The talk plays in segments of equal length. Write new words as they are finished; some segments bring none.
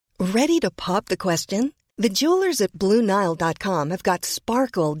Ready to pop the question? The jewelers at BlueNile.com have got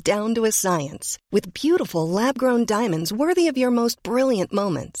sparkle down to a science with beautiful lab-grown diamonds worthy of your most brilliant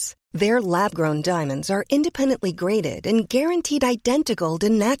moments. Their lab-grown diamonds are independently graded and guaranteed identical to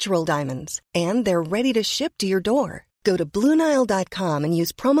natural diamonds, and they're ready to ship to your door. Go to BlueNile.com and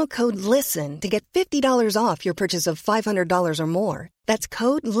use promo code LISTEN to get $50 off your purchase of $500 or more. That's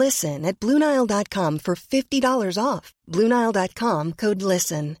code LISTEN at BlueNile.com for $50 off. BlueNile.com, code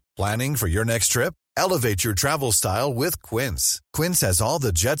LISTEN. Planning for your next trip? Elevate your travel style with Quince. Quince has all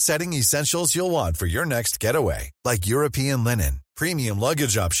the jet-setting essentials you'll want for your next getaway, like European linen, premium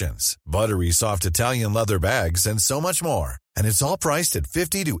luggage options, buttery soft Italian leather bags, and so much more. And it's all priced at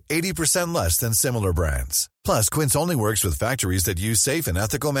 50 to 80% less than similar brands. Plus, Quince only works with factories that use safe and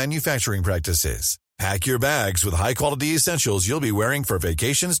ethical manufacturing practices. Pack your bags with high-quality essentials you'll be wearing for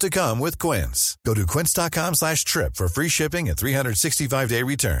vacations to come with Quince. Go to quince.com/trip for free shipping and 365-day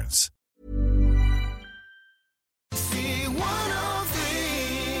returns.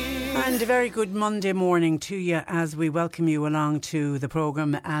 And a very good Monday morning to you as we welcome you along to the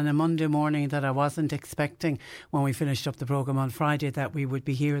programme, and a Monday morning that I wasn't expecting when we finished up the programme on Friday, that we would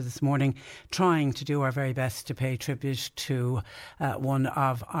be here this morning trying to do our very best to pay tribute to one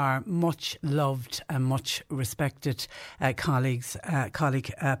of our much loved and much respected colleague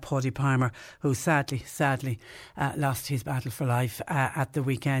Paudie Palmer, who sadly lost his battle for life at the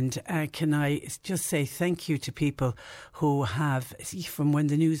weekend. Can I just say thank you to people who have, from when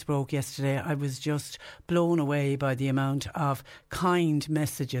the news broke yesterday, I was just blown away by the amount of kind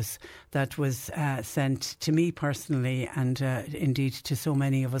messages that was sent to me personally, and indeed to so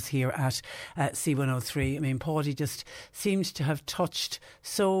many of us here at C103. I mean, Paudie just seemed to have touched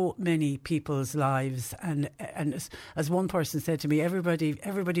so many people's lives, and as one person said to me,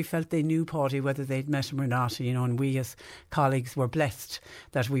 everybody felt they knew Paudie whether they'd met him or not, you know, and we as colleagues were blessed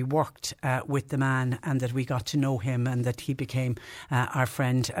that we worked with the man and that we got to know him and that he became our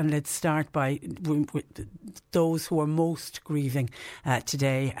friend. And let's start by those who are most grieving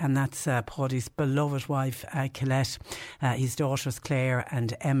today, and that's Paudie's beloved wife Colette, his daughters Claire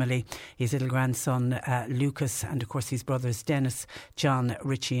and Emily, his little grandson Lucas, and of course his brothers Dennis, John,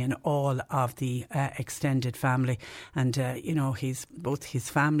 Richie, and all of the extended family. And you know, both his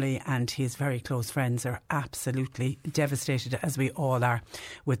family and his very close friends are absolutely devastated, as we all are,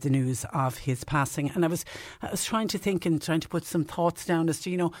 with the news of his passing. And I was trying to think and trying to put some thoughts down as to,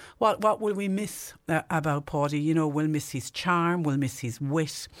 you know, what will we miss about Paudie? You know, we'll miss his charm, we'll miss his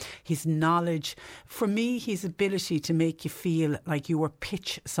wit, his knowledge. For me, his ability to make you feel like you were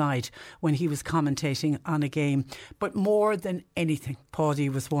pitch side when he was commentating on a game. But more than anything, Paudie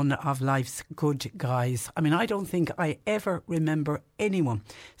was one of life's good guys. I mean, I don't think I ever remember anyone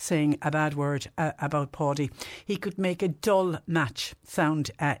saying a bad word about Paudie. He could make a dull match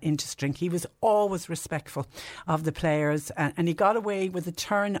sound interesting. He was always respectful of the players, and he got away with a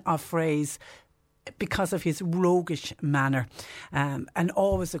turn of phrase because of his roguish manner, and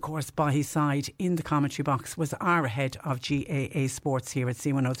always, of course, by his side in the commentary box was our head of GAA Sports here at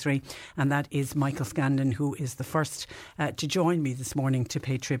C103, and that is Michael Scandon, who is the first to join me this morning to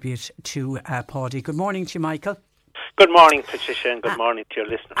pay tribute to Paudie. Good morning to you, Michael. Good morning, Patricia, and good morning to your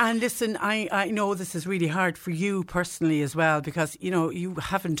listeners. And listen, I know this is really hard for you personally as well, because, you know, you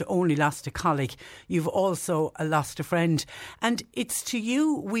haven't only lost a colleague, you've also lost a friend. And it's to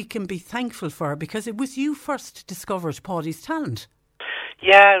you we can be thankful for, because it was you first discovered Paudie's talent.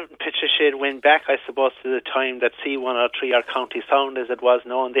 Yeah, Patricia, it went back, I suppose, to the time that C103, or County Sound as it was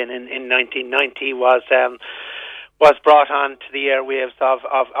known then in 1990, was brought on to the airwaves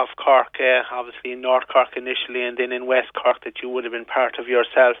of Cork, obviously in North Cork initially, and then in West Cork, that you would have been part of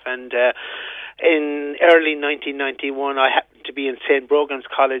yourself. And in early 1991, I happened to be in St. Brogan's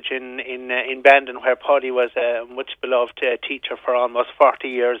College in Bandon, where Paudie was a much beloved teacher for almost 40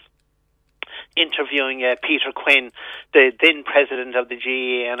 years, interviewing Peter Quinn, the then president of the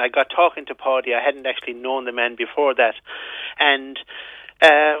GAA, and I got talking to Paudie. I hadn't actually known the man before that, and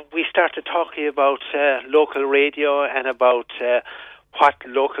we started talking about local radio and about what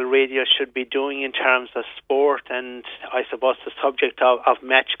local radio should be doing in terms of sport, and I suppose the subject of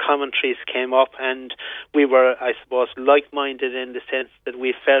match commentaries came up, and we were, I suppose, like-minded in the sense that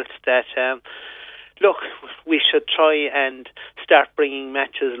we felt that look, we should try and start bringing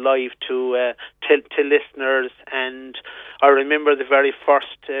matches live to listeners. And I remember the very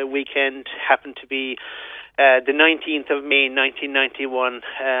first weekend happened to be the 19th of May 1991.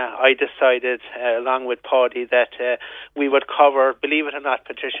 I decided, along with Paudie, that we would cover, believe it or not,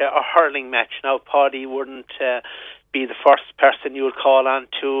 Patricia, a hurling match. Now, Paudie wouldn't be the first person you would call on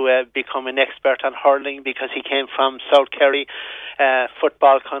to become an expert on hurling, because he came from South Kerry,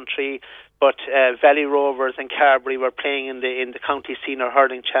 football country. But Valley Rovers and Carbery were playing in the County Senior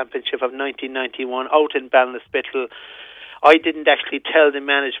Hurling Championship of 1991 out in Ballinasbittle. I didn't actually tell the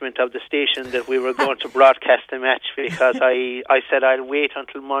management of the station that we were going to broadcast the match, because I said I'll wait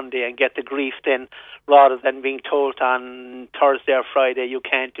until Monday and get the grief then, rather than being told on Thursday or Friday you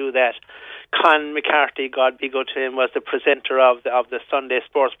can't do that. Con McCarthy, God be good to him, was the presenter of the Sunday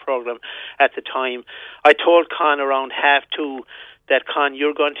sports programme at the time. I told Con around 2:30 that, Con,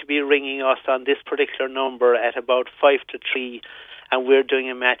 you're going to be ringing us on this particular number at about 2:55, and we're doing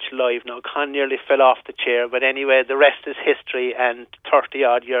a match live. Now, Con nearly fell off the chair, but anyway, the rest is history, and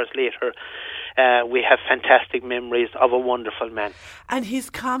 30-odd years later, we have fantastic memories of a wonderful man. And his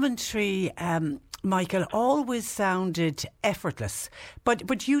commentary, Michael, always sounded effortless,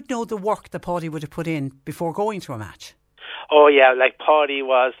 but you'd know the work that Paddy would have put in before going to a match. Oh yeah, like Paddy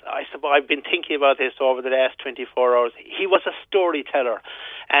was, I suppose, I've been thinking about this over the last 24 hours. He was a storyteller,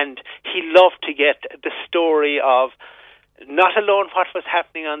 and he loved to get the story of not alone what was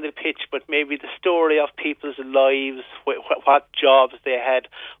happening on the pitch, but maybe the story of people's lives, what jobs they had,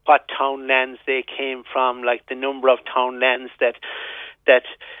 what townlands they came from, like the number of townlands that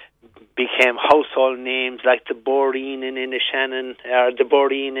became household names, like the Boreen in Inishannon, or the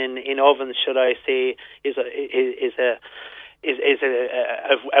Boreen in Ovens, should I say, is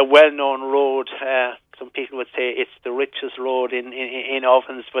a well-known road. Some people would say it's the richest road in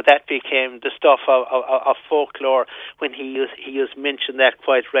Ovens, but that became the stuff of folklore when he used mention that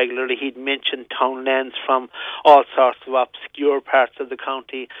quite regularly. He'd mention townlands from all sorts of obscure parts of the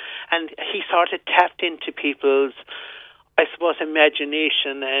county, and he sort of tapped into people's, I suppose,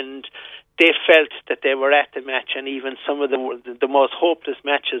 imagination, and they felt that they were at the match. And even some of the most hopeless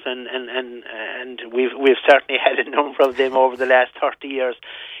matches, and we've certainly had a number of them over the last 30 years,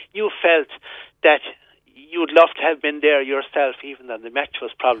 you felt that you'd love to have been there yourself, even though the match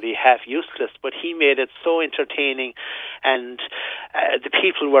was probably half useless. But he made it so entertaining, and the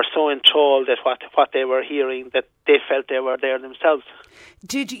people were so enthralled at what they were hearing that they felt they were there themselves.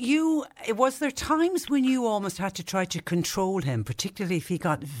 Was there times when you almost had to try to control him, particularly if he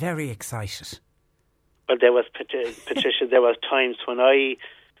got very excited? Well, there was, Patricia, there was times when I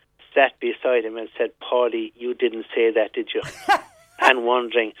sat beside him and said, "Paddy, you didn't say that, did you?" And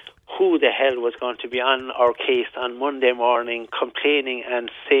wondering who the hell was going to be on our case on Monday morning complaining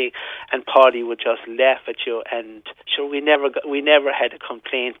and Paddy would just laugh at you. And sure, we never had a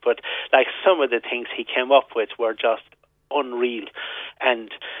complaint, but like some of the things he came up with were just unreal,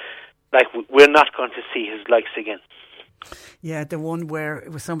 and like we're not going to see his likes again. Yeah, the one where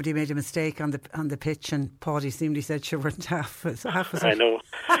it was somebody made a mistake on the pitch, and Paddy seemingly said she weren't half as I know.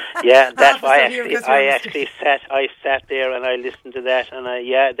 Yeah, that's why I sat there and I listened to that, and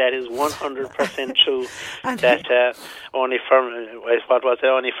that is 100% true. That only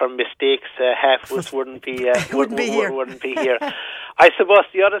from mistakes, half us wouldn't be here. I suppose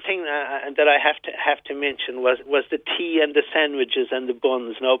the other thing that I have to mention was the tea and the sandwiches and the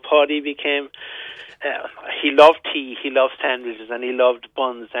buns. Now, Paddy became. He loved tea, he loved sandwiches, and he loved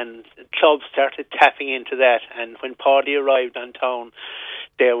buns, and clubs started tapping into that. And when Paddy arrived on town,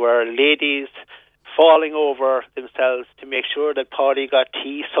 there were ladies falling over themselves to make sure that Paddy got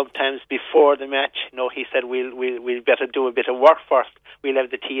tea, sometimes before the match. He said, we'll better do a bit of work first. We'll have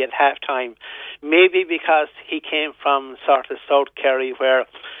the tea at half-time. Maybe because he came from sort of South Kerry, where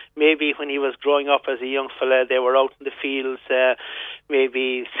maybe when he was growing up as a young fella, they were out in the fields,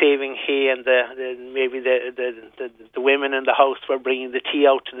 maybe saving hay, and maybe the women in the house were bringing the tea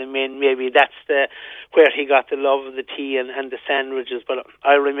out to the men. Maybe that's where he got the love of the tea and the sandwiches. But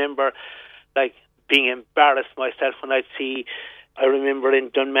I remember, like, being embarrassed myself when I remember in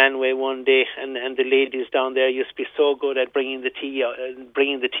Dunmanway one day, and the ladies down there used to be so good at bringing the tea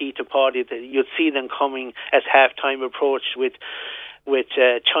to Paddy that you'd see them coming as half-time approached with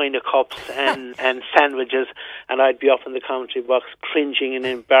china cups and sandwiches, and I'd be up in the commentary box cringing in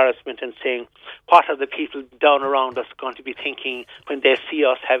embarrassment and saying, what are the people down around us going to be thinking when they see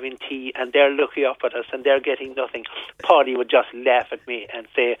us having tea and they're looking up at us and they're getting nothing? Paddy would just laugh at me and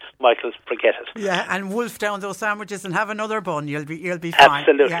say, "Michael, forget it." Yeah, and wolf down those sandwiches and have another bun. You'll be fine.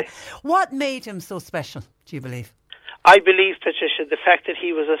 Absolutely. Yeah. What made him so special, do you believe? I believe, Patricia, the fact that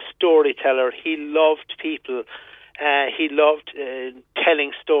he was a storyteller. He loved people. He loved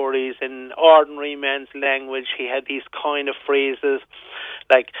telling stories in ordinary man's language. He had these kind of phrases,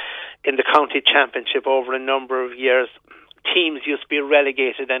 like in the county championship over a number of years, teams used to be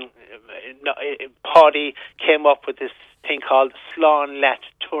relegated, and Paddy came up with this thing called Slán Lat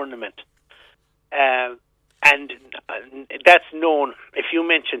Tournament. And that's known. If you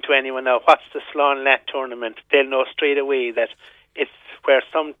mention to anyone now, what's the Slán Lat tournament, they'll know straight away that it's where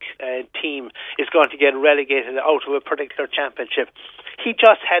some team is going to get relegated out of a particular championship. He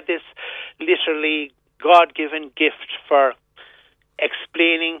just had this literally God-given gift for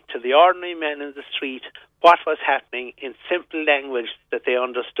explaining to the ordinary men in the street what was happening in simple language that they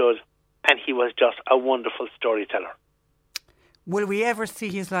understood, and he was just a wonderful storyteller. Will we ever see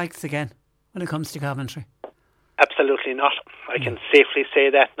his likes again when it comes to commentary? Absolutely not. I can safely say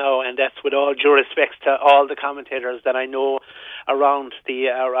that now, and that's with all due respect to all the commentators that I know around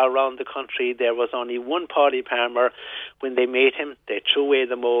the country. There was only one Paudie Palmer. When they made him, they threw away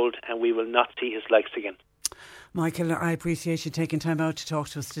the mould, and we will not see his likes again. Michael, I appreciate you taking time out to talk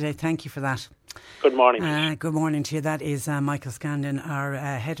to us today. Thank you for that. Good morning. Good morning to you. That is Michael Scandon, our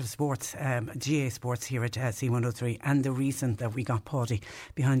head of sports, GA Sports here at C103, and the reason that we got Paudie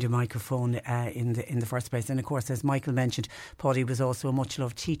behind your microphone in the first place. And of course, as Michael mentioned, Paudie was also a much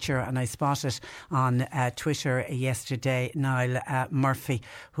loved teacher, and I spotted on Twitter yesterday Niall Murphy,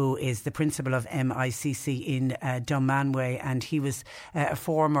 who is the principal of MICC in Dunmanway, and he was a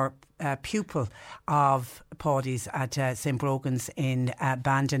former pupil of Paudie's at St Brogan's in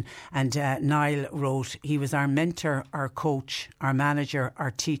Bandon, and Niall wrote, he was our mentor, our coach, our manager, our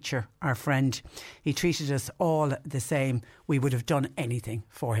teacher, our friend. He treated us all the same. We would have done anything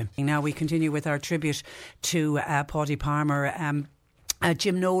for him. Now we continue with our tribute to Paudie Palmer.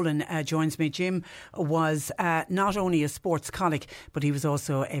 Jim Nolan joins me. Jim was not only a sports colleague, but he was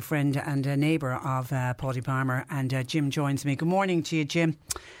also a friend and a neighbour of Paudie Palmer. And Jim joins me. Good morning to you, Jim.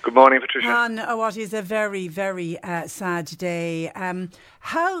 Good morning, Patricia. On what is a very, very sad day.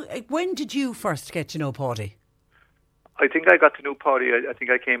 When did you first get to know Paudie? I think I got to know Paudie. I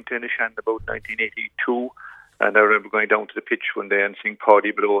think I came to Inishan about 1982. And I remember going down to the pitch one day and seeing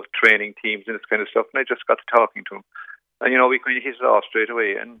Paudie below training teams and this kind of stuff. And I just got to talking to him. And, we kind of hit it off straight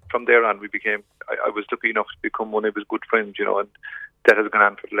away. And from there on, I was lucky enough to become one of his good friends, and that has gone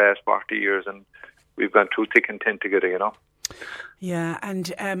on for the last 40 years. And we've gone through thick and thin together, Yeah,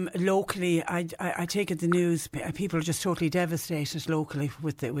 and locally, I take it the news, people are just totally devastated locally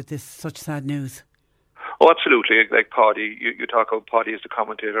with this such sad news. Oh, absolutely. Like Paudie, you talk about Paudie as the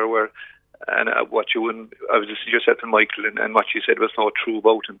commentator, and I was just yourself and Michael, and what you said was so true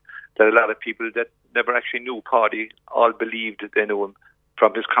about him, that a lot of people that never actually knew Paudie all believed that they knew him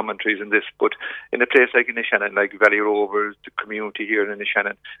from his commentaries and this. But in a place like Inishannon, like Valley Rovers, the community here in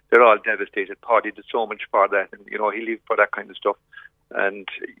Inishannon, they're all devastated. Paudie did so much for that, and he lived for that kind of stuff. And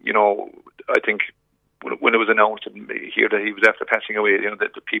I think when it was announced here that he was after passing away,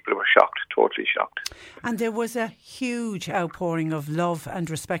 that the people were shocked, totally shocked. And there was a huge outpouring of love and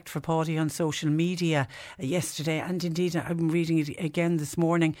respect for Paudie on social media yesterday, and indeed I'm reading it again this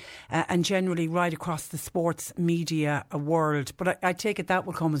morning, and generally right across the sports media world. But I take it that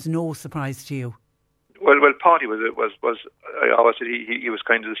will come as no surprise to you. Well, Paudie was I always said he was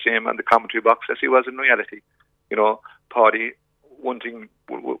kind of the same on the commentary box as he was in reality. Paudie wanting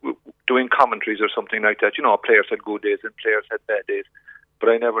doing commentaries or something like that. Players had good days and players had bad days. But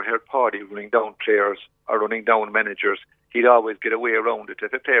I never heard Paudie running down players or running down managers. He'd always get a way around it.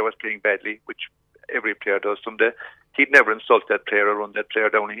 If a player was playing badly, which every player does someday, he'd never insult that player or run that player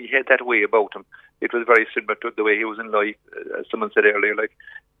down. He had that way about him. It was very similar to the way he was in life. As someone said earlier, like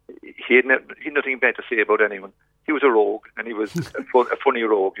he had nothing bad to say about anyone. He was a rogue, and he was a funny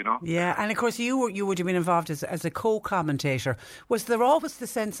rogue, Yeah, and of course you would have been involved as a co-commentator. Was there always the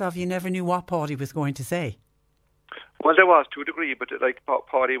sense of you never knew what Paudie was going to say? Well, there was to a degree, but like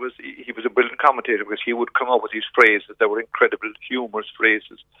Paudie was a brilliant commentator because he would come up with these phrases that were incredible, humorous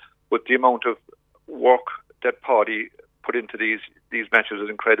phrases. But the amount of work that Paudie put into these matches was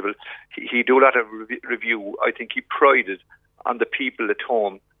incredible. He do a lot of review. I think he prided on the people at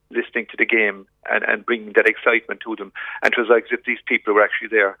home listening to the game and bringing that excitement to them. And it was like as if these people were actually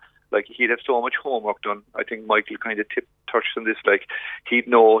there. Like, he'd have so much homework done. I think Michael kind of touched on this. Like, he'd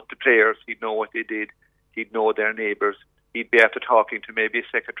know the players, he'd know what they did, he'd know their neighbours. He'd be after talking to maybe a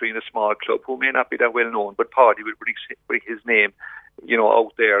secretary in a small club who may not be that well known, but Paudie would bring his name,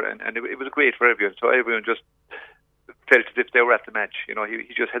 out there. And it was great for everyone. So everyone just felt as if they were at the match.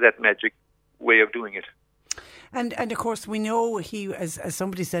 He just had that magic way of doing it. And of course we know he, as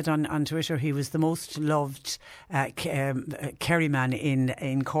somebody said on Twitter, he was the most loved Kerry man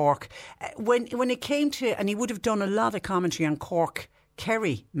in Cork. When it came to, and he would have done a lot of commentary on Cork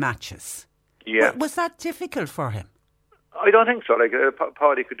Kerry matches. Yeah. Was that difficult for him? I don't think so. Like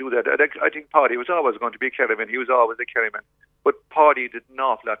Paudie could do that. I think Paudie was always going to be a Kerry man. He was always a Kerry man. But Paudie did an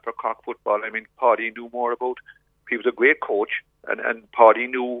awful lot for Cork football. I mean, Paudie knew more about. He was a great coach, and Paudie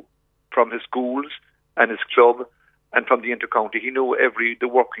knew from his schools and his club, and from the intercounty. He knew the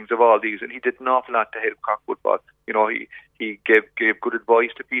workings of all these, and he did an awful lot to help Cork football. He gave good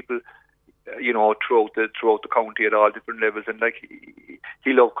advice to people, throughout the county at all different levels, and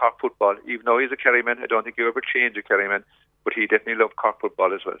he loved Cork football. Even though he's a Kerryman, I don't think he'll ever change a Kerryman, but he definitely loved Cork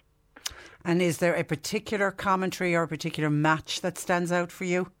football as well. And is there a particular commentary or a particular match that stands out for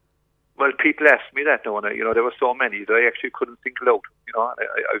you? Well, people ask me that now, and there were so many that I actually couldn't think loud.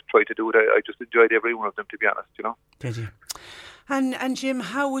 I tried to do it. I just enjoyed every one of them, to be honest. Did you? And Jim,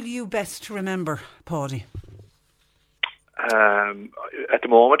 how will you best remember Paddy? At the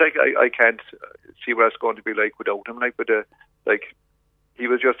moment, I can't see what it's going to be like without him. He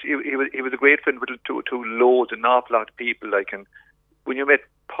was a great friend to loads, an awful lot of people. And when you met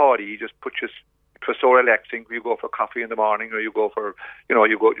Paddy, he just it was so relaxing. You go for coffee in the morning, or you go for,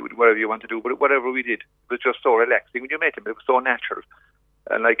 you go whatever you want to do. But whatever we did, it was just so relaxing. When you met him, it was so natural.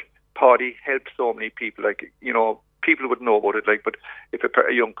 And Paddy helped so many people. People would know about it. But if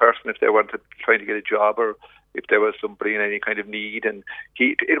a young person, if they weren't trying to get a job, or if there was somebody in any kind of need, and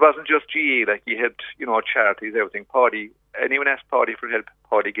it wasn't just GA. He helped, charities, everything. Paddy, anyone asked Paddy for help,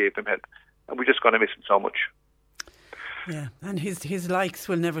 Paddy gave them help, and we're just going to miss him so much. Yeah, and his likes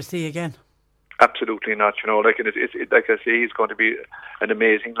we'll never see again. Absolutely not. It's like I say, he's going to be an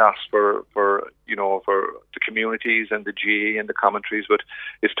amazing loss for the communities and the GA and the commentaries. But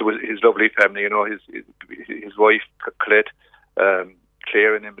it's to his lovely family. His wife Colette,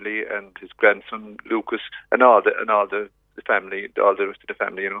 Claire and Emily, and his grandson Lucas, and all the family, all the rest of the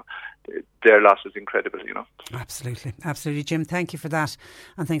family. Their loss is incredible. Absolutely, Jim. Thank you for that,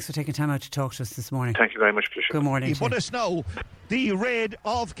 and thanks for taking time out to talk to us this morning. Thank you very much, Patricia. Good morning. But us now, the raid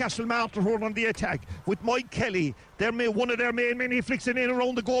of Castlemartin who are on the attack with Mike Kelly. One of their main men, he flicks it in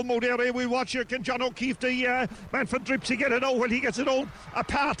around the goal mode area. We watch here. Can John O'Keefe, the man from Dripsy, get it out? Well, he gets it out a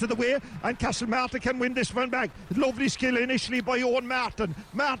part of the way, and Castlemartin can win this one back. Lovely skill initially by Owen Martin.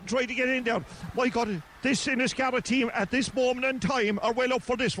 Martin tried to get in there. My God, this Inniscarra team at this moment in time are well up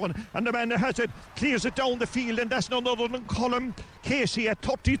for this one, and the man that has it clears it down the field, and that's none other than Colin Casey at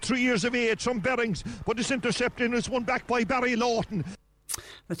 33 years of age from Berings, but this intercepting is won back by Barry Lawton.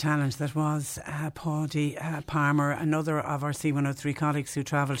 The challenge that was Paddy Palmer, another of our C103 colleagues who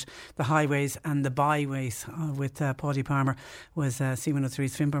travelled the highways and the byways with Paddy Palmer, was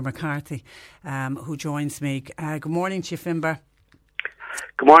C103's Finbar McCarthy, who joins me. Good morning to you, Finbar.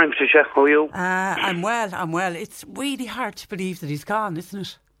 Good morning, Patricia. How are you? I'm well. It's really hard to believe that he's gone, isn't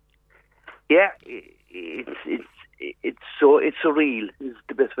it? Yeah, it's surreal is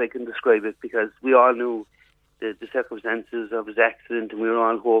the best way I can describe it, because we all knew the circumstances of his accident, and we were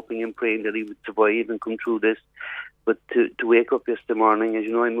all hoping and praying that he would survive and come through this. But to wake up yesterday morning, as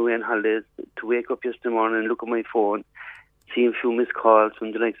you know, I'm away on holidays, to wake up yesterday morning and look at my phone, see a few missed calls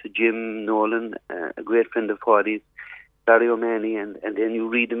from the likes of Jim Nolan, a great friend of Paddy's, Barry O'Mahony, and then you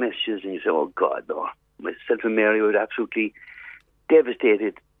read the messages and you say, oh God, no. Myself and Mary were absolutely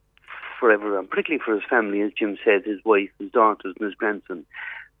devastated for everyone, particularly for his family, as Jim said, his wife, his daughters and his grandson.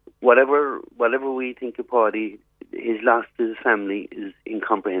 Whatever we think of Paddy, his loss to his family is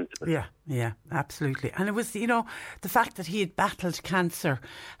incomprehensible. Yeah, absolutely. And it was, the fact that he had battled cancer,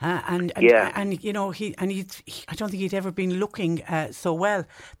 and I don't think he'd ever been looking so well,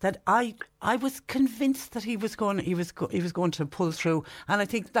 that I was convinced that he was going to pull through. And I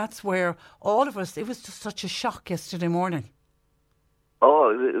think that's where all of us, it was just such a shock yesterday morning.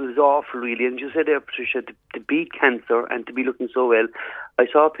 Oh, it was awful, really. And you said there, Patricia, to beat cancer and to be looking so well. I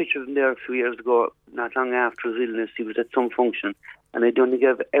saw a picture of him there a few years ago, not long after his illness. He was at some function, and I don't think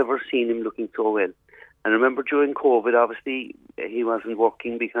I've ever seen him looking so well. And I remember during COVID, obviously, he wasn't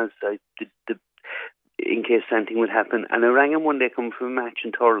working because in case something would happen. And I rang him one day coming from a match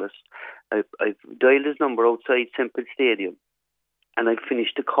in Thurles. I dialed his number outside Semple Stadium, and I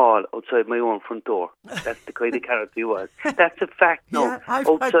finished the call outside my own front door. That's the kind of character he was. That's a fact now. Yeah,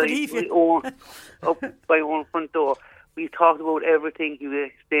 I believe you. Up my own front door. We talked about everything. He was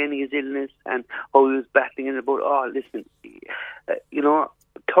explaining his illness and how he was battling it about,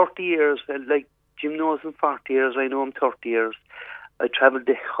 30 years, like Jim knows him 40 years, I know him 30 years. I travelled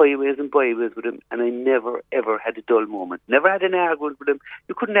the highways and byways with him, and I never, ever had a dull moment. Never had an argument with him.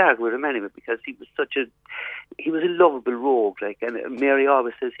 You couldn't argue with him anyway, because he was a lovable rogue. And Mary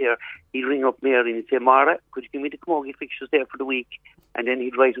always says here, he'd ring up Mary and he'd say, Mara, could you give me the camogie fixtures there for the week? And then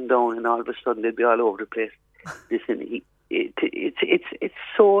he'd write them down, and all of a sudden they'd be all over the place. Listen, it's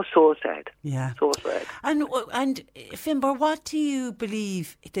so sad. Yeah, so sad. And Finbar, what do you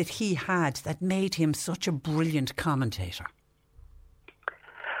believe that he had that made him such a brilliant commentator?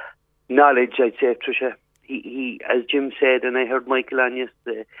 Knowledge, I'd say, Tricia. He, as Jim said, and I heard Michael on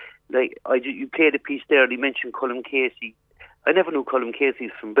yesterday, like you played a piece there. They mentioned Colm Casey. I never knew Colm Casey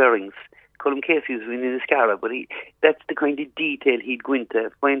from Bearings. Colm Casey was in Enniscarra, but that's the kind of detail he'd go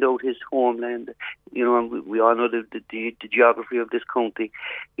into, find out his homeland. You know, and we all know the geography of this county.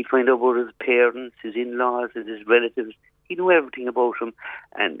 He'd find out about his parents, his in-laws, and his relatives. He knew everything about them,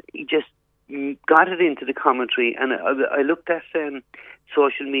 and he just got it into the commentary. And I looked at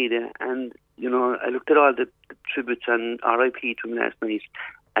social media, and you know, I looked at all the tributes on RIP to him last night,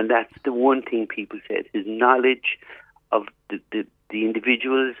 and that's the one thing people said: his knowledge of the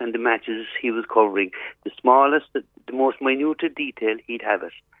individuals and the matches he was covering. The smallest, the most minute detail, he'd have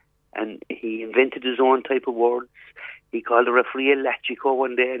it. And he invented his own type of words. He called a referee a lachico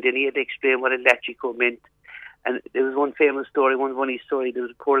one day, and then he had to explain what a lachico meant. And there was one famous story, one funny story. There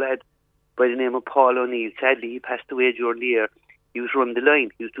was a poor lad by the name of Paul O'Neill. Sadly, he passed away during the year. He was running the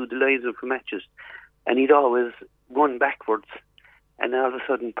line. He was doing the lines for matches. And he'd always run backwards. And all of a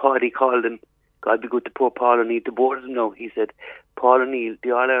sudden, Paddy called him. God be good to poor Paul O'Neill. The board doesn't know. He said, Paul O'Neill,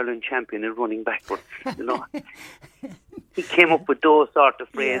 the All-Ireland champion, is running backwards. You know, he came up with those sort of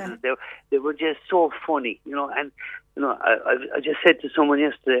phrases. Yeah. They were just so funny. You know, and you know, I just said to someone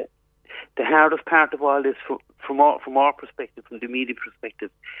yesterday, the hardest part of all this, from our perspective, from the media perspective,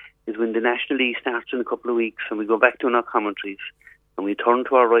 is when the National League starts in a couple of weeks, and we go back to our commentaries, and we turn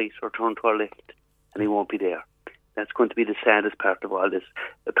to our right or turn to our left, and he won't be there. That's going to be the saddest part of all this,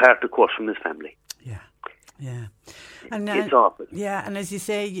 apart, of course, from his family. Yeah. And, it's awful. Yeah, and as you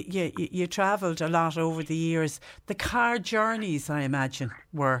say, you travelled a lot over the years. The car journeys, I imagine,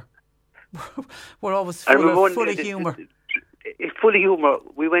 were always full of humour. It's full of humour.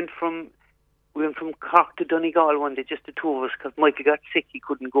 We went from Cork to Donegal one day, just the two of us, because Michael got sick, he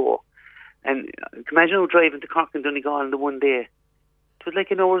couldn't go. And imagine driving to Cork and Donegal in the one day. It was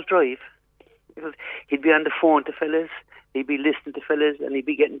like an hour's drive. He'd be on the phone to fellas, he'd be listening to fellas, and he'd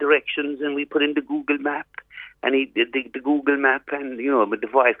be getting directions, and we put in the Google map, and he did the Google map, and you know, when the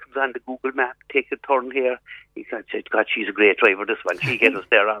voice comes on the Google map, take a turn here, he said, God, she's a great driver, this one, she gets us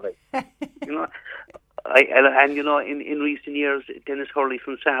there, all right. You know, and you know, in recent years, Dennis Hurley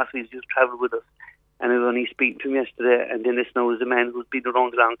from Sarsfields just travelled with us, and I was only speaking to him yesterday, and Dennis now is a man who's been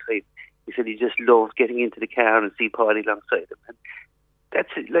around a long time. He said he just loves getting into the car and see Paddy alongside him. And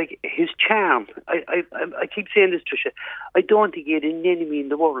that's like his charm. I keep saying this, Tricia. I don't think he had an enemy in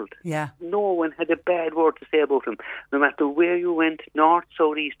the world. Yeah. No one had a bad word to say about him. No matter where you went, north,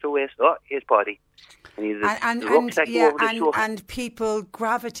 south, east or west, here's Paddy. And people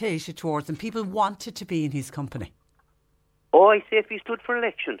gravitated towards him. People wanted to be in his company. Oh, I say if he stood for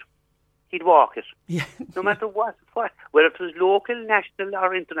election, he'd walk it. Yeah. No matter what, whether it was local, national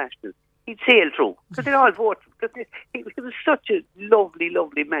or international. He'd sail through, because they all vote. Because he was such a lovely,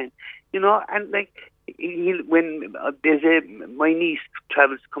 lovely man, you know. And like, when my niece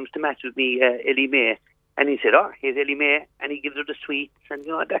comes to match with me, Ellie May, and he said, here's Ellie May, and he gives her the sweets and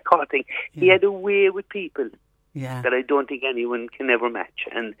you know that kind of thing. Yeah. He had a way with people that I don't think anyone can ever match.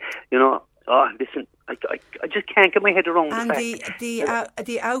 And you know, listen, I just can't get my head around the fact.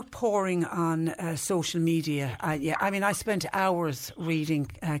 The outpouring on social media. I mean, I spent hours reading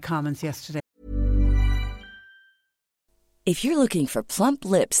comments yesterday. If you're looking for plump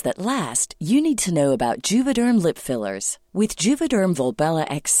lips that last, you need to know about Juvederm lip fillers. With Juvederm Volbella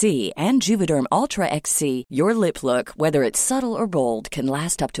XC and Juvederm Ultra XC, your lip look, whether it's subtle or bold, can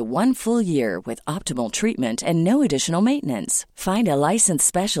last up to 1 full year with optimal treatment and no additional maintenance. Find a licensed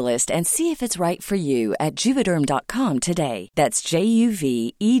specialist and see if it's right for you at Juvederm.com today. That's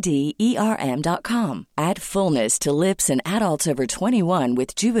JUVEDERM.com. Add fullness to lips in adults over 21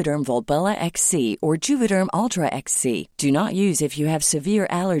 with Juvederm Volbella XC or Juvederm Ultra XC. Do not use if you have severe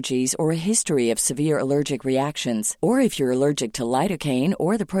allergies or a history of severe allergic reactions, or if you're allergic to lidocaine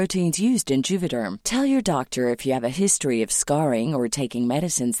or the proteins used in Juvederm. Tell your doctor if you have a history of scarring or taking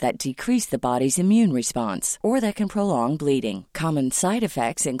medicines that decrease the body's immune response or that can prolong bleeding. Common side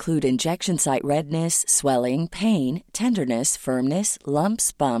effects include injection site redness, swelling, pain, tenderness, firmness,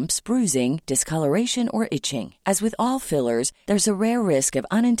 lumps, bumps, bruising, discoloration, or itching. As with all fillers, there's a rare risk of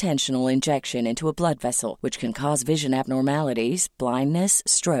unintentional injection into a blood vessel, which can cause vision abnormalities, blindness,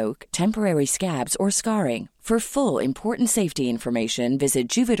 stroke, temporary scabs, or scarring. For full, important safety information, visit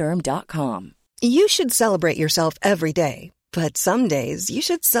Juvederm.com. You should celebrate yourself every day, but some days you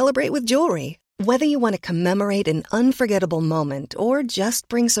should celebrate with jewelry. Whether you want to commemorate an unforgettable moment or just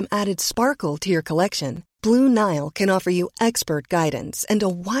bring some added sparkle to your collection, Blue Nile can offer you expert guidance and a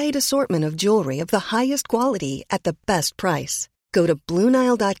wide assortment of jewelry of the highest quality at the best price. Go to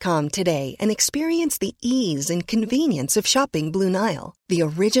BlueNile.com today and experience the ease and convenience of shopping Blue Nile, the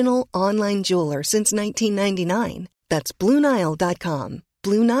original online jeweler since 1999. That's BlueNile.com.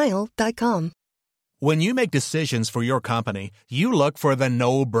 BlueNile.com. When you make decisions for your company, you look for the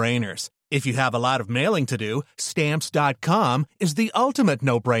no-brainers. If you have a lot of mailing to do, Stamps.com is the ultimate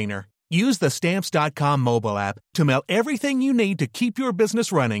no-brainer. Use the Stamps.com mobile app to mail everything you need to keep your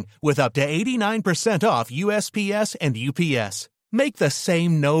business running with up to 89% off USPS and UPS. Make the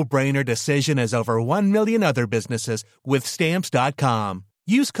same no-brainer decision as over 1 million other businesses with Stamps.com.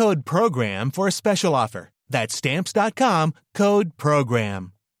 Use code PROGRAM for a special offer. That's Stamps.com, code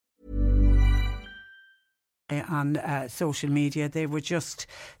PROGRAM. On social media, they were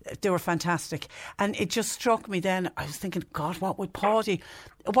fantastic, and it just struck me then. I was thinking, God, what would Paddy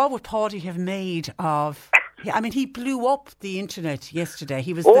have made of? Yeah, I mean, he blew up the internet yesterday.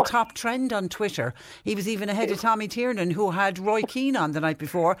 He was the top trend on Twitter. He was even ahead of Tommy Tiernan, who had Roy Keane on the night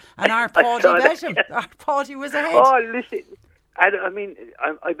before, and our Paddy bet him. Our Paddy was ahead. Oh, listen, I mean,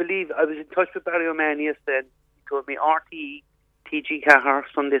 I believe I was in touch with Barry O'Mahony yesterday. He told me RTE, TG Cahar,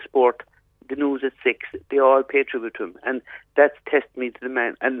 Sunday Sport, the news at 6, they all pay tribute to him, and that's testimony to the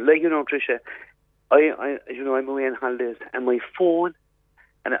man. And like, you know, Tricia, I'm away on holidays, and my phone,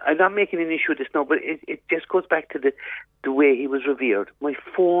 and I'm not making an issue of this now, but it just goes back to the way he was revered. My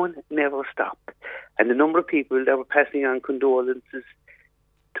phone never stopped, and the number of people that were passing on condolences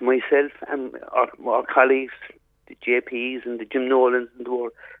to myself and our colleagues, the JPs and the Jim Nolans and the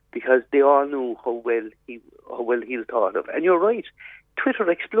world, because they all knew how well he was thought of. And you're right, Twitter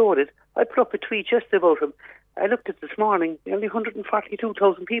exploded. I put up a tweet yesterday about him. I looked at it this morning. Only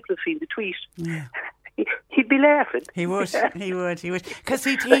 142,000 people have seen the tweet. Yeah. He'd be laughing. He would. Because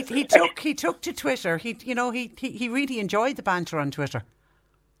he took to Twitter. He really enjoyed the banter on Twitter.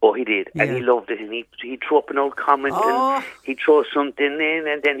 Oh, he did, and he loved it. And he'd throw up an old comment, and he'd throw something in,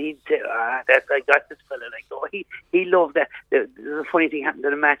 and then he'd say, I got this fella. Like, he loved that. There's a funny thing happened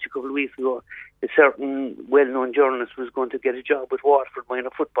at a match a couple of weeks ago. A certain well-known journalist was going to get a job with Waterford,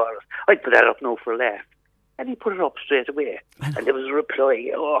 minor footballers. I'd put that up now for a laugh. And he put it up straight away. And there was a reply.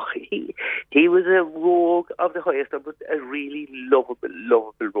 Oh, he was a rogue of the highest, but a really lovable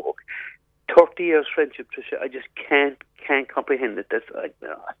rogue. 30 years friendship, Tricia. I just can't comprehend it.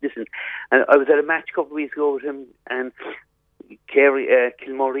 Listen, and I was at a match a couple of weeks ago with him, and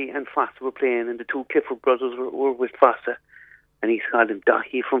Kilmurray and Fossa were playing, and the two Clifford brothers were with Fossa, and he called him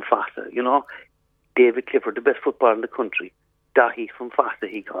Dahi from Fossa. You know, David Clifford, the best footballer in the country. Dahi from Fossa,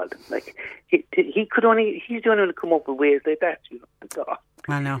 he called him. Like he's the only one to come up with ways like that. You know.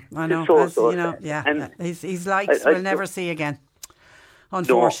 I know. Yeah, and his likes we'll never see again.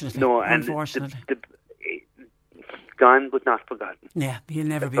 Unfortunately, unfortunately. Gone but not forgotten. Yeah, he'll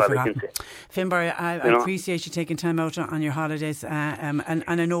never be forgotten. Finbar, I appreciate you taking time out on your holidays, and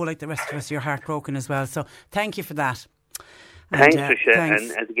I know, like the rest of us, you're heartbroken as well. So thank you for that. Thanks,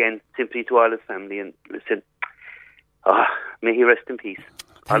 Tricia, and again, sympathy to all his family. And listen, may he rest in peace.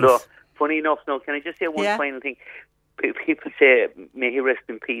 Thanks. Although, funny enough, now, can I just say one final thing? People say, may he rest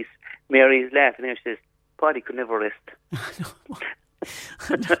in peace. Mary's laughing and she says, Paddy could never rest.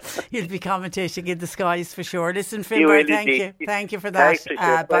 You'll be commentating in the skies for sure. Listen, Finbar, thank you for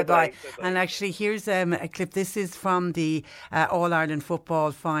that. Bye-bye. And actually, here's a clip. This is from the All-Ireland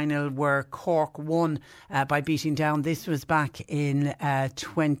football final where Cork won by beating Down. This was back in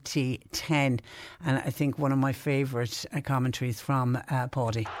 2010, and I think one of my favourite commentaries from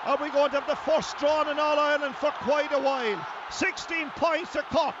Paddy. Are we going to have the first drawn in All-Ireland for quite a while? 16 points to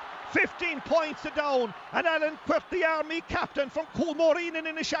Cork, 15 points to Down, and Alan Quirt, the Army captain from Coolmoreen in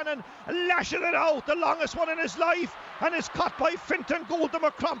Inishannon, lashes it out, the longest one in his life, and is caught by Fintan Gould, the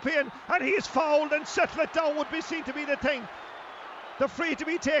McCrompian, and he's fouled, and settle it down would be seen to be the thing. The free to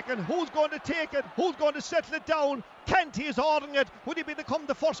be taken. Who's going to take it? Who's going to settle it down? Canty is ordering it. Would he become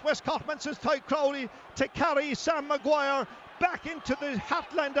the first West Corkman since Ty Crowley to carry Sam Maguire back into the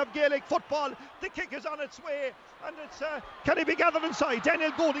heartland of Gaelic football? The kick is on its way, and it's can he be gathered inside?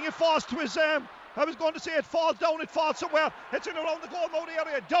 Daniel Goulding, it falls to his I was going to say it falls down, it falls somewhere. It's in around the goal mouth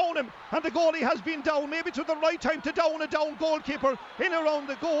area. Down him, and the goalie has been down. Maybe to the right time to down a down goalkeeper in around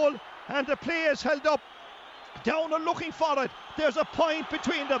the goal, and the play is held up. Down are looking for it. There's a point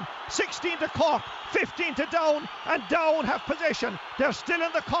between them. 16 to Cork, 15 to Down, and Down have possession. They're still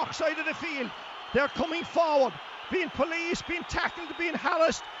in the Cork side of the field. They're coming forward, being policed, being tackled, being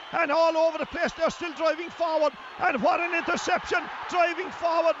harassed, and all over the place. They're still driving forward, and what an interception. Driving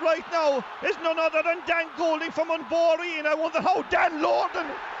forward right now is none other than Dan Goulding from Unboreen. I wonder how Dan Lorden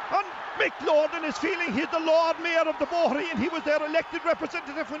and Mick Lorden is feeling. He's the Lord Mayor of the Boreen. He was their elected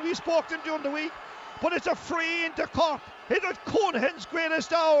representative when we spoke to him during the week. But it's a free into Cork. It was Conehen's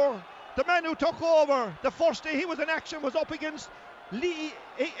greatest hour. The man who took over the first day he was in action was up against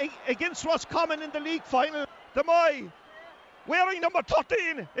Roscommon in the league final. The Moy wearing number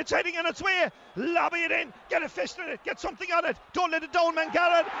 13. It's heading in its way. Lobby it in. Get a fist in it. Get something on it. Don't let it down, man.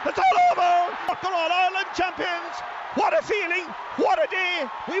 Garrett. It's all over. They're all Ireland champions. What a feeling. What a day.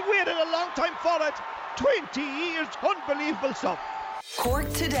 We've waited a long time for it. 20 years. Unbelievable stuff.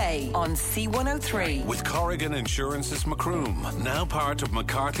 Cork Today on C103. With Corrigan Insurance's Macroom, now part of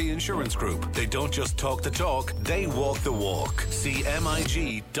McCarthy Insurance Group. They don't just talk the talk, they walk the walk.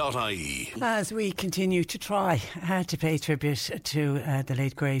 CMIG.ie. As we continue to try to pay tribute to the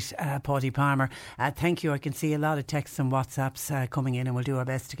late great Paddy Palmer, thank you. I can see a lot of texts and WhatsApps coming in, and we'll do our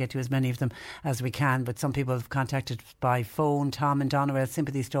best to get to as many of them as we can. But some people have contacted by phone. Tom and Doneraile,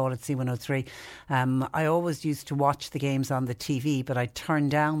 sympathy stall at C103. I always used to watch the games on the TV, but I turn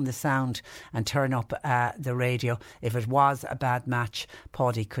down the sound and turn up the radio. If it was a bad match,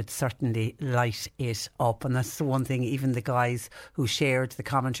 Paddy could certainly light it up. And that's the one thing even the guys who shared the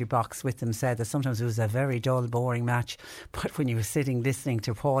commentary box with them said, that sometimes it was a very dull, boring match, but when you were sitting listening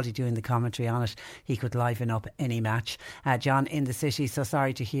to Paddy doing the commentary on it, he could liven up any match. John in the city, so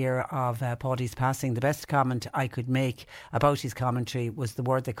sorry to hear of Paddy's passing. The best comment I could make about his commentary was the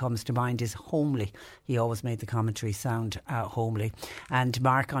word that comes to mind is homely. He always made the commentary sound homely. And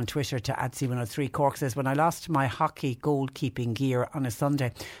Mark on Twitter to @C103 Cork says, when I lost my hockey goalkeeping gear on a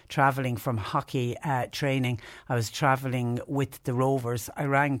Sunday travelling from hockey training, I was travelling with the Rovers. I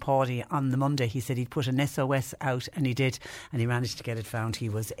rang Paddy on the Monday. He said he'd put an SOS out, and he did, and he managed to get it found. He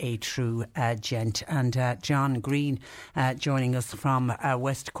was a true gent. And John Green joining us from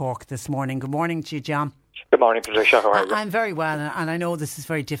West Cork this morning. Good morning to you, John. Good morning, Patricia. How are you? I'm very well, and I know this is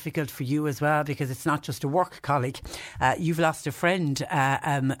very difficult for you as well, because it's not just a work colleague. You've lost a friend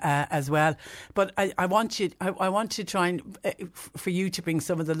as well. But I want to try and for you to bring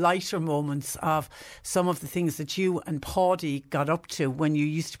some of the lighter moments of some of the things that you and Paddy got up to when you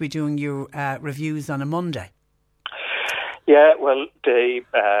used to be doing your reviews on a Monday. Yeah, well,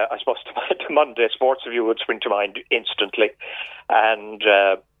 I suppose the Monday sports review would spring to mind instantly, and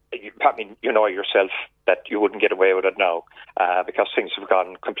I mean, you know yourself that you wouldn't get away with it now because things have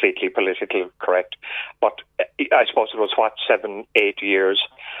gone completely politically correct. But I suppose it was, 7-8 years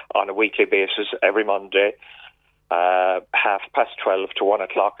on a weekly basis every Monday, 12:30 to 1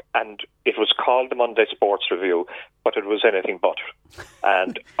 o'clock, and it was called the Monday Sports Review, but it was anything but.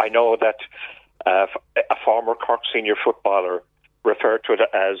 And I know that a former Cork senior footballer referred to it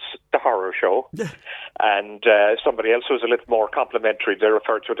as the horror show, and somebody else was a little more complimentary. They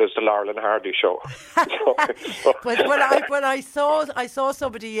referred to it as the Laurel and Hardy show. But I saw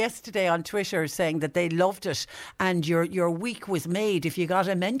somebody yesterday on Twitter saying that they loved it, and your week was made if you got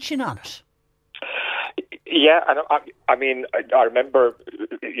a mention on it. Yeah, and I mean, I remember,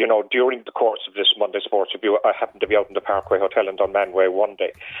 you know, during the course of this Monday Sports Review, I happened to be out in the Parkway Hotel in Dunmanway one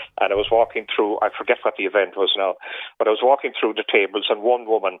day, and I was walking through, I forget what the event was now, but I was walking through the tables, and one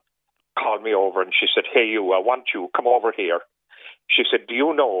woman called me over and she said, "Hey you, I want you, come over here." She said, "Do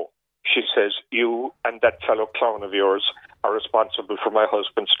you know," she says, "you and that fellow clown of yours are responsible for my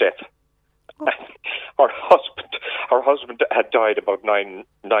husband's death." Her husband had died about nine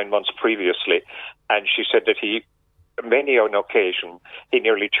months previously, and she said that many an occasion, he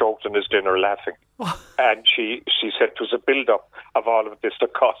nearly choked on his dinner laughing. And she said it was a build-up of all of this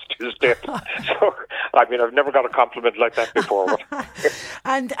that cost his death. So, I mean, I've never got a compliment like that before.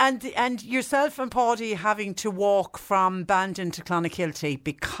 and yourself and Paddy having to walk from Bandon to Clonakilty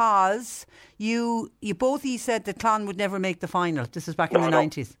because you both said that Clon would never make the final. This is back in the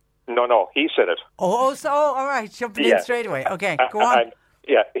 90s. No, he said it. Oh, so all right, jumping in straight away. Okay, go on.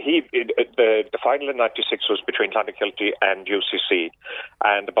 The final in '96 was between Clonakilty and UCC,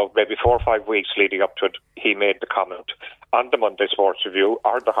 and about maybe 4 or 5 weeks leading up to it, he made the comment on the Monday Sports Review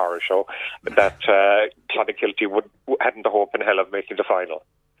or the Horror Show that Clonakilty hadn't the hope in hell of making the final.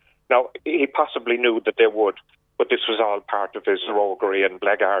 Now, he possibly knew that they would, but this was all part of his roguery and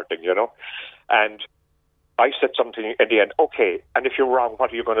blackguarding, you know, and I said something at the end, "Okay, and if you're wrong,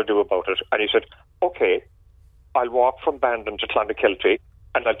 what are you going to do about it?" And he said, "Okay, I'll walk from Bandon to Clonakilty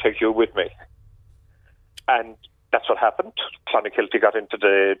and I'll take you with me." And that's what happened. Clonakilty got into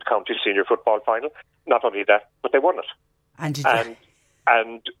the county senior football final. Not only that, but they won it.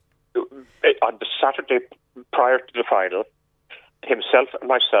 And on the Saturday prior to the final, himself and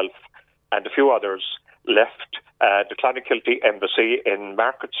myself and a few others left the Clonakilty Embassy in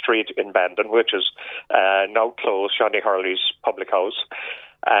Market Street in Bandon, which is now closed, Johnny Hurley's public house,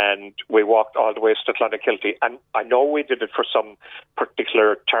 and we walked all the way to Clonakilty. And I know we did it for some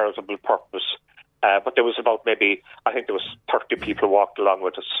particular charitable purpose, but there was about I think there was 30 people walked along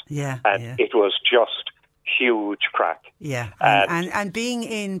with us. It was just huge crack. Yeah, and being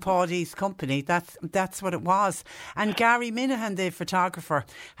in Paddy's company, that's what it was. And Gary Minahan, the photographer,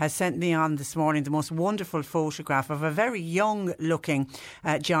 has sent me on this morning the most wonderful photograph of a very young-looking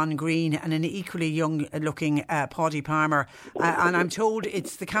John Green and an equally young-looking Paddy Palmer. And I'm told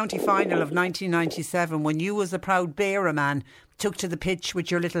it's the county final of 1997 when you, as a proud Beara man, took to the pitch with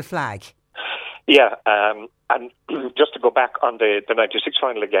your little flag. Yeah, and just to go back on the 96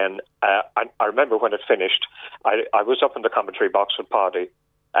 final again, I remember when it finished, I was up in the commentary box with Paddy,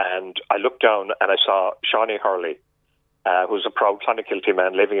 and I looked down and I saw Shawnee Hurley, who's a proud Clonakilty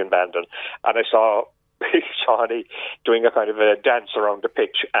man living in Bandon, and I saw Shawnee doing a kind of a dance around the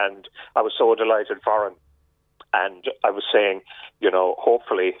pitch, and I was so delighted for him. And I was saying,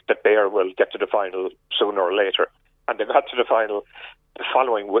 hopefully that Bear will get to the final sooner or later. And they got to the final the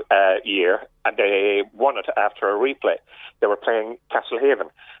following year, and they won it after a replay. They were playing Castlehaven,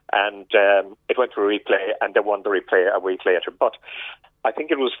 and it went to a replay, and they won the replay a week later. But I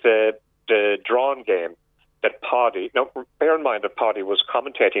think it was the drawn game that Paddy... Now, bear in mind that Paddy was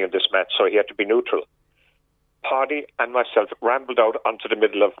commentating in this match, so he had to be neutral. Paddy and myself rambled out onto the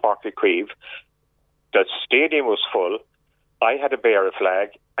middle of Páirc Uí Chaoimh. The stadium was full. I had a Beara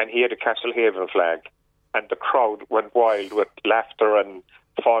flag, and he had a Castlehaven flag. And the crowd went wild with laughter and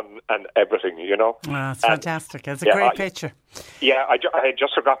fun and everything, Oh, it's fantastic. It's a great picture. Yeah, I had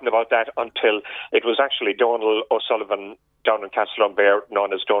just forgotten about that until it was actually Donald O'Sullivan down in Castletownbere,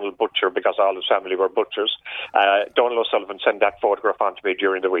 known as Donald Butcher, because all his family were butchers. Donald O'Sullivan sent that photograph on to me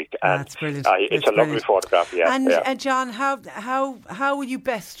during the week. And that's brilliant. It's a lovely photograph, yeah. And John, how will you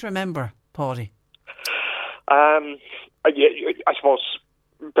best remember Paddy? I suppose,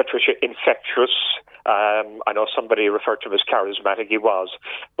 Patricia, infectious. I know somebody referred to him as charismatic. He was.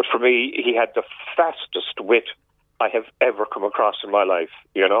 But for me, he had the fastest wit I have ever come across in my life,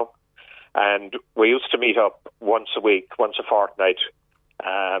 And we used to meet up once a week, once a fortnight,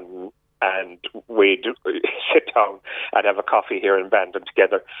 and we'd sit down and have a coffee here in Bandon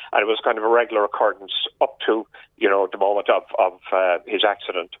together. And it was kind of a regular occurrence up to, the moment of his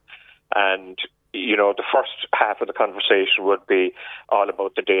accident. And the first half of the conversation would be all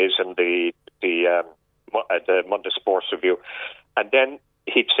about the days in the Monday Sports Review. And then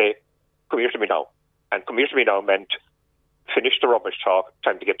he'd say, "Come here to me now." And "come here to me now" meant finish the rubbish talk,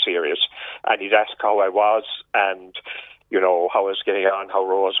 time to get serious. And he'd ask how I was and, how I was getting on, how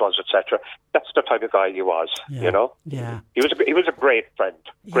Rose was, etc. That's the type of guy he was, Yeah. He was a great friend,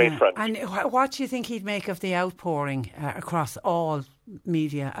 friend. And what do you think he'd make of the outpouring across all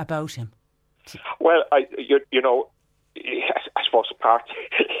media about him? Well, I suppose part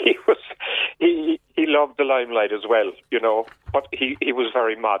he loved the limelight as well, but he was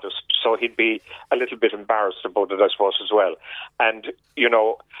very modest, so he'd be a little bit embarrassed about it, I suppose, as well. And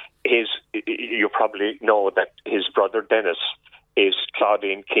you probably know that his brother Dennis is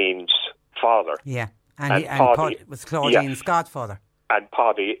Claudine Keane's father. Yeah, and Paddy was Claudine's godfather. And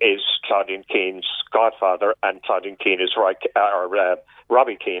Paddy is Claudine Keane's godfather, and Claudine Keane is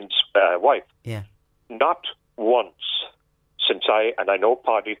Robbie Keane's wife. Yeah. Not once since I know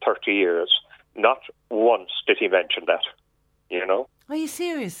Paddy 30 years, not once did he mention that, Are you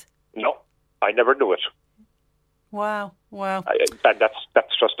serious? No, I never knew it. Wow. And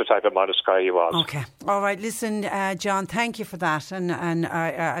that's just the type of modest guy he was. Okay. All right. Listen, John, thank you for that. And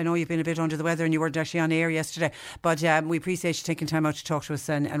I know you've been a bit under the weather and you weren't actually on air yesterday, but we appreciate you taking time out to talk to us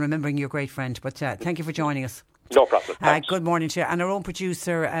and remembering your great friend. But thank you for joining us. No problem. Good morning to you. And our own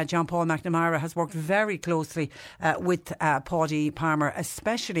producer, John Paul McNamara, has worked very closely with Paddy Palmer,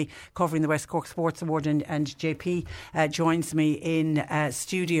 especially covering the West Cork Sports Award. And JP joins me in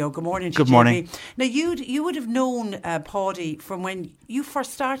studio. Good morning to you, JP. Good morning. Now, you would have known Paddy from when you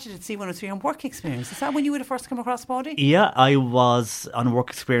first started at C103 on work experience. Is that when you would have first come across Paddy? Yeah, I was on work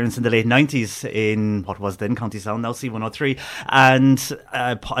experience in the late 90s in what was then County Sound, now C103. And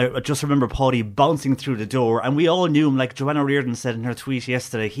I just remember Paddy bouncing through the door, and we all knew him, like Joanna Reardon said in her tweet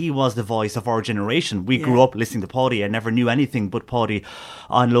yesterday. He was the voice of our generation. We grew up listening to Paddy. I never knew anything but Paddy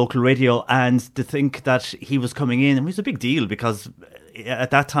on local radio, and to think that he was coming in, and it was a big deal because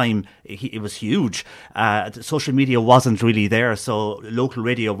at that time it was huge. Social media wasn't really there, so local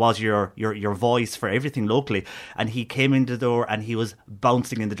radio was your voice for everything locally. And he came in the door and he was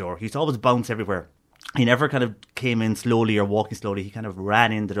bouncing in the door. He used to always bounce everywhere. He never kind of came in slowly or walking slowly. He kind of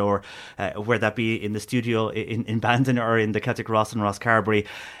ran in the door, whether that be in the studio in Bandon or in the Celtic Ross and Ross Carberry.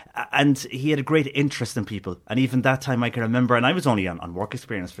 And he had a great interest in people. And even that time I can remember, and I was only on work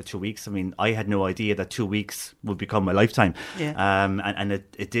experience for 2 weeks. I mean, I had no idea that 2 weeks would become my lifetime. Yeah. And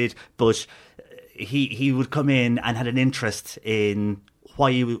it did. But he would come in and had an interest in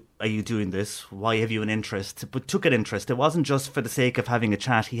why are you doing this? Why have you an interest? But took an interest. It wasn't just for the sake of having a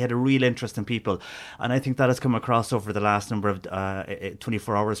chat. He had a real interest in people. And I think that has come across over the last number of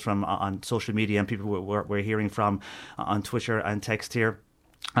 24 hours from on social media and people we're hearing from on Twitter and text here.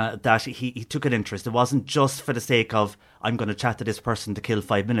 That he took an interest. It wasn't just for the sake of, I'm going to chat to this person to kill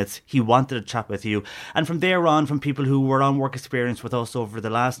 5 minutes. He wanted to chat with you. And from there on, from people who were on work experience with us over the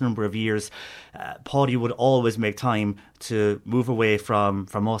last number of years, Paddy would always make time to move away from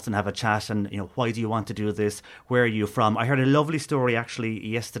us and have a chat. And, why do you want to do this? Where are you from? I heard a lovely story actually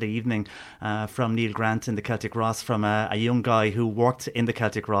yesterday evening from Neil Grant in the Celtic Ross, from a young guy who worked in the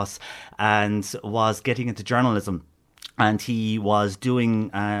Celtic Ross and was getting into journalism. And he was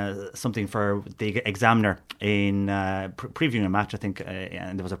doing something for the Examiner in previewing a match, I think,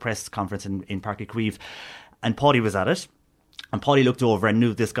 and there was a press conference in Páirc Uí Chaoimh, and Paddy was at it. And Paddy looked over and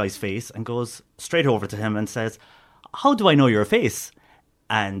knew this guy's face and goes straight over to him and says, "How do I know your face?"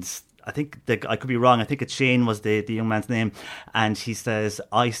 And I think I could be wrong. I think it's Shane was the young man's name. And he says,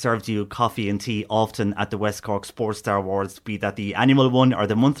 "I served you coffee and tea often at the West Cork Sports Star Awards, be that the annual one or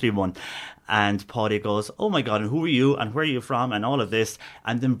the monthly one." And Paddy goes, "Oh my God, and who are you and where are you from and all of this?"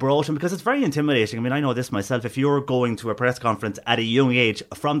 And then brought him, because it's very intimidating. I mean, I know this myself. If you're going to a press conference at a young age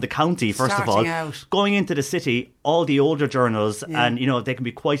from the county, first of all, going into the city, all the older journals, and they can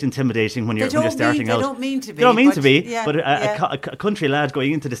be quite intimidating when you're starting out. They don't mean to be. They don't mean to be, but a country lad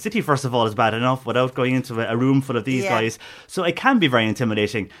going into the city, first of all, is bad enough without going into a room full of these guys. So it can be very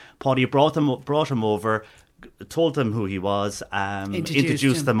intimidating. Paddy brought him over, told them who he was,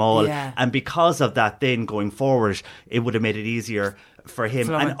 introduced them all, and because of that, then going forward, it would have made it easier for him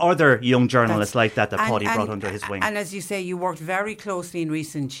and other young journalists like that Paddy brought under his wing. And as you say, you worked very closely in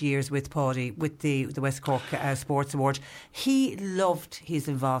recent years with Paddy, with the West Cork Sports Award. He loved his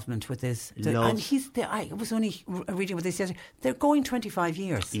involvement with this. And I was only reading what they said. They're going 25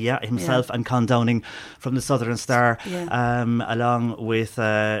 years. Yeah, himself and Con Downing from the Southern Star, along with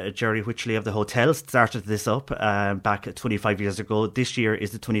Jerry Wycherley of the Hotel, started this up back 25 years ago. This year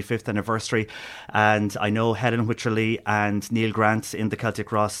is the 25th anniversary, and I know Helen Wycherley and Neil Grant in the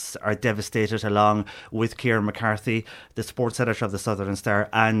Celtic Ross are devastated, along with Kieran McCarthy, the sports editor of the Southern Star,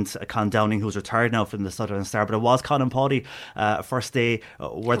 and Con Downing, who's retired now from the Southern Star. But it was Con and Paddy first day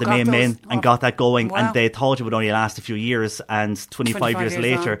were the main men and got that going, and they thought it would only last a few years, and 25 years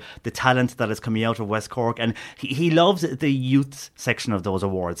later the talent that is coming out of West Cork. And he loves the youth section of those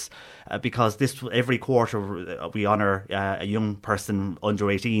awards, because every quarter we honour a young person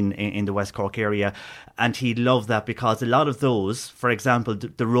under 18 in the West Cork area, and he loved that because a lot of those, for example,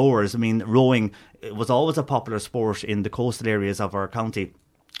 the rowers, I mean, rowing was always a popular sport in the coastal areas of our county,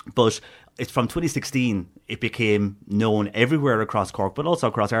 but it's from 2016 it became known everywhere across Cork, but also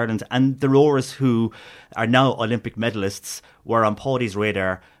across Ireland, and the rowers who are now Olympic medalists were on Paddy's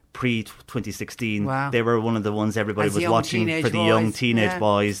radar pre-2016. Wow. They were one of the ones everybody was watching for the young teenage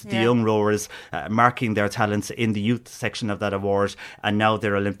boys, the young rowers, marking their talents in the youth section of that award, and now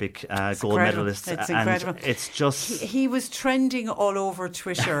they're Olympic gold medalists. It's incredible. It's just... He was trending all over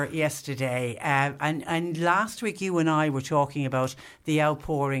Twitter yesterday, and last week you and I were talking about the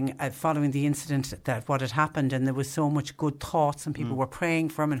outpouring following the incident, that what had happened, and there was so much good thoughts and people were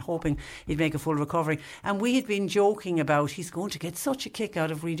praying for him and hoping he'd make a full recovery, and we had been joking about he's going to get such a kick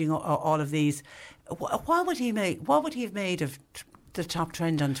out of reading all of these. What would he have made of the top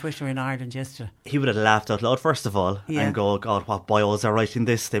trend on Twitter in Ireland yesterday? He would have laughed out loud, first of all, and go, "God, what bios are writing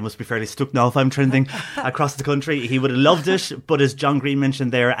this? They must be fairly stuck now if I'm trending across the country." He would have loved it, but as John Green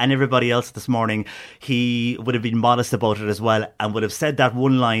mentioned there, and everybody else this morning, he would have been modest about it as well, and would have said that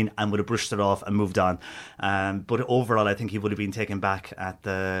one line and would have brushed it off and moved on. But overall, I think he would have been taken back at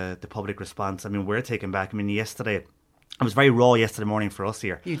the public response. I mean, we're taken back. I mean, yesterday, it was very raw yesterday morning for us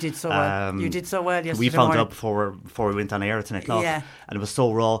here. You did so well. You did so well yesterday We found morning. out before we went on air at 10 o'clock. And it was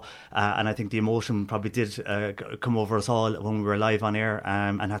so raw. And I think the emotion probably did come over us all when we were live on air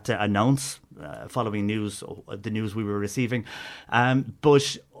and had to announce following the news we were receiving.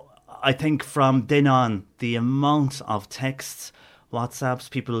 But I think from then on, the amount of texts,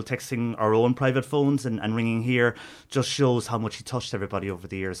 WhatsApps, people texting our own private phones and ringing here just shows how much he touched everybody over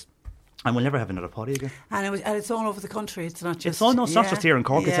the years. And we'll never have another Paddy again. And it's all over the country. It's not just... It's not just here in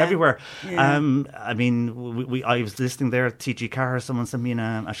Cork. It's everywhere. Yeah. I mean, I was listening there. T.G. Carr, someone sent me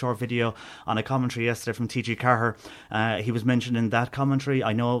a short video on a commentary yesterday from T.G. Carr. He was mentioned in that commentary.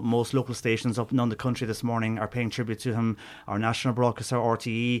 I know most local stations up and down the country this morning are paying tribute to him. Our national broadcaster,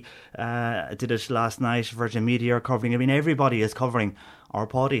 RTE, did it last night. Virgin Media are covering. I mean, everybody is covering our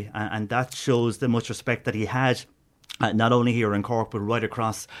Paddy. And that shows the much respect that he had Not only here in Cork, but right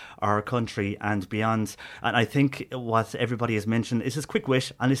across our country and beyond. And I think what everybody has mentioned is his quick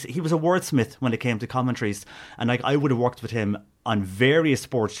wit, and he was a wordsmith when it came to commentaries. And like, I would have worked with him on various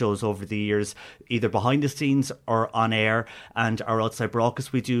sports shows over the years, either behind the scenes or on air, and our outside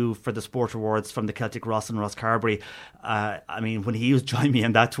broadcast we do for the Sport Awards from the Celtic Ross and Ross Carberry. I mean, when he was joining me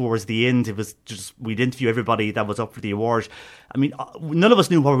on that towards the end, it was just, we'd interview everybody that was up for the award. I mean, none of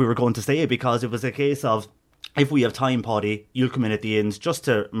us knew what we were going to say, because it was a case of, if we have time, Paddy, you'll come in at the end just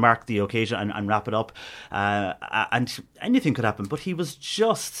to mark the occasion and wrap it up. And anything could happen. But he was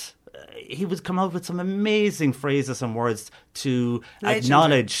just... he would come out with some amazing phrases and words to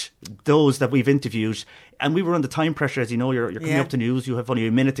acknowledge those that we've interviewed. And we were under time pressure, as you know, you're coming up to news, you have only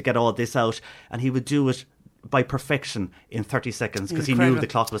a minute to get all this out. And he would do it by perfection in 30 seconds, because he knew the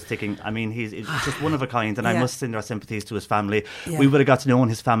clock was ticking. I mean, he's just one of a kind, and I must send our sympathies to his family. We would have got to know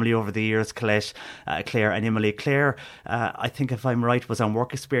his family over the years, Colette, Claire and Emily. Claire, I think if I'm right, was on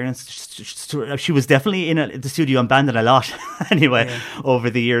work experience. She was definitely in the studio and banding a lot anyway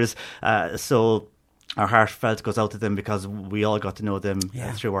over the years. So our heartfelt goes out to them, because we all got to know them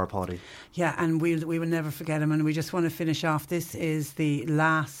through our party. Yeah, and we will never forget him. And we just want to finish off. This is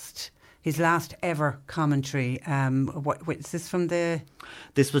his last ever commentary. What is this from the...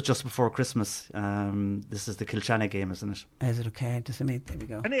 This was just before Christmas. This is the Kilshannig game, isn't it? Is it okay? There we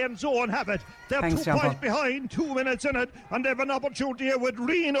go. And the end zone have it. They're 2 points behind, 2 minutes in it, and they have an opportunity here with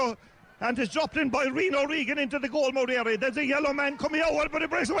Reno. And it's dropped in by Reno Regan into the goal mouth area. There's a yellow man coming out, but he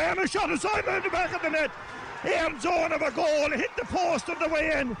breaks away and a shot aside in the back of the net. Ayrn Zone have a goal, hit the post on the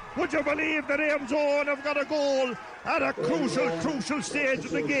way in. Would you believe that Ayrn Zone have got a goal at a crucial stage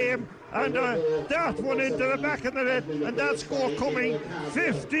of the game? And that one into the back of the net, and that score coming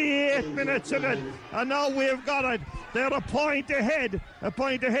 58 minutes in it. And now we've got it. They're a point ahead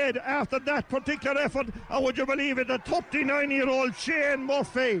after that particular effort. And would you believe it, the 39-year-old Shane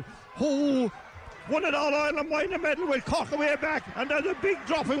Murphy, who won it All Ireland minor medal, will cock away back, and there's a big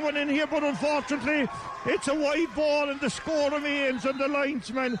dropping one in here, but unfortunately it's a wide ball and the score remains on the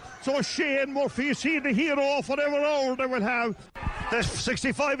linesman. So Shane Murphy, you see the hero for whatever hour they will have. The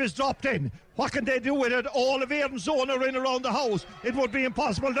 65 is dropped in. What can they do with it? All of Ayrn Zone are in around the house. It would be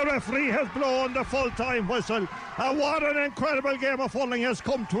impossible. The referee has blown the full-time whistle. And what an incredible game of hurling has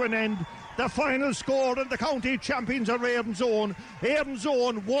come to an end. The final score, and the county champions are Ayrn Zone. Ayrn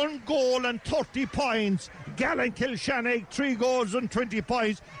Zone, 1 goal and 30 points. Gallen Kilshannig, 3 goals and 20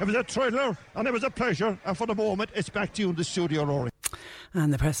 points. It was a thriller and it was a pleasure. And for the moment, it's back to you in the studio, Rory.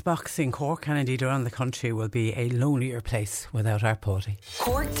 And the press box in Cork and indeed around the country will be a lonelier place without our Paddy.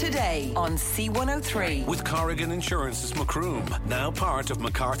 Cork Today on C103. With Corrigan Insurance's Macroom, now part of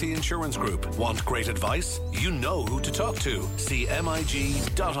McCarthy Insurance Group. Want great advice? You know who to talk to.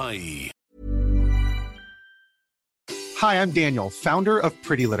 CMIG.ie. Hi, I'm Daniel, founder of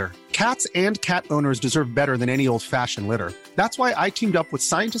Pretty Litter. Cats and cat owners deserve better than any old-fashioned litter. That's why I teamed up with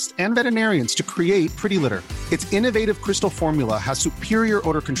scientists and veterinarians to create Pretty Litter. Its innovative crystal formula has superior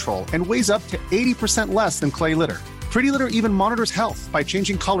odor control and weighs up to 80% less than clay litter. Pretty Litter even monitors health by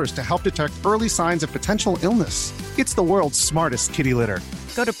changing colors to help detect early signs of potential illness. It's the world's smartest kitty litter.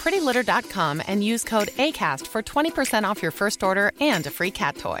 Go to prettylitter.com and use code ACAST for 20% off your first order and a free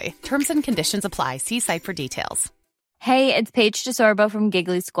cat toy. Terms and conditions apply. See site for details. Hey, it's Paige DeSorbo from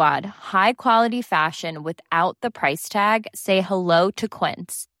Giggly Squad. High quality fashion without the price tag. Say hello to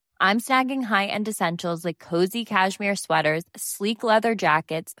Quince. I'm snagging high-end essentials like cozy cashmere sweaters, sleek leather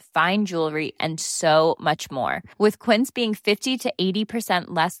jackets, fine jewelry, and so much more. With Quince being 50 to 80%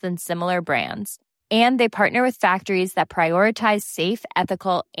 less than similar brands. And they partner with factories that prioritize safe,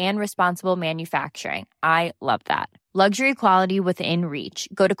 ethical, and responsible manufacturing. I love that. Luxury quality within reach.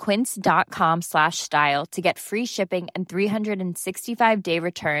 Go to quince.com/style to get free shipping and 365-day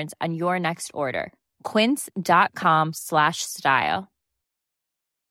returns on your next order. Quince.com/style.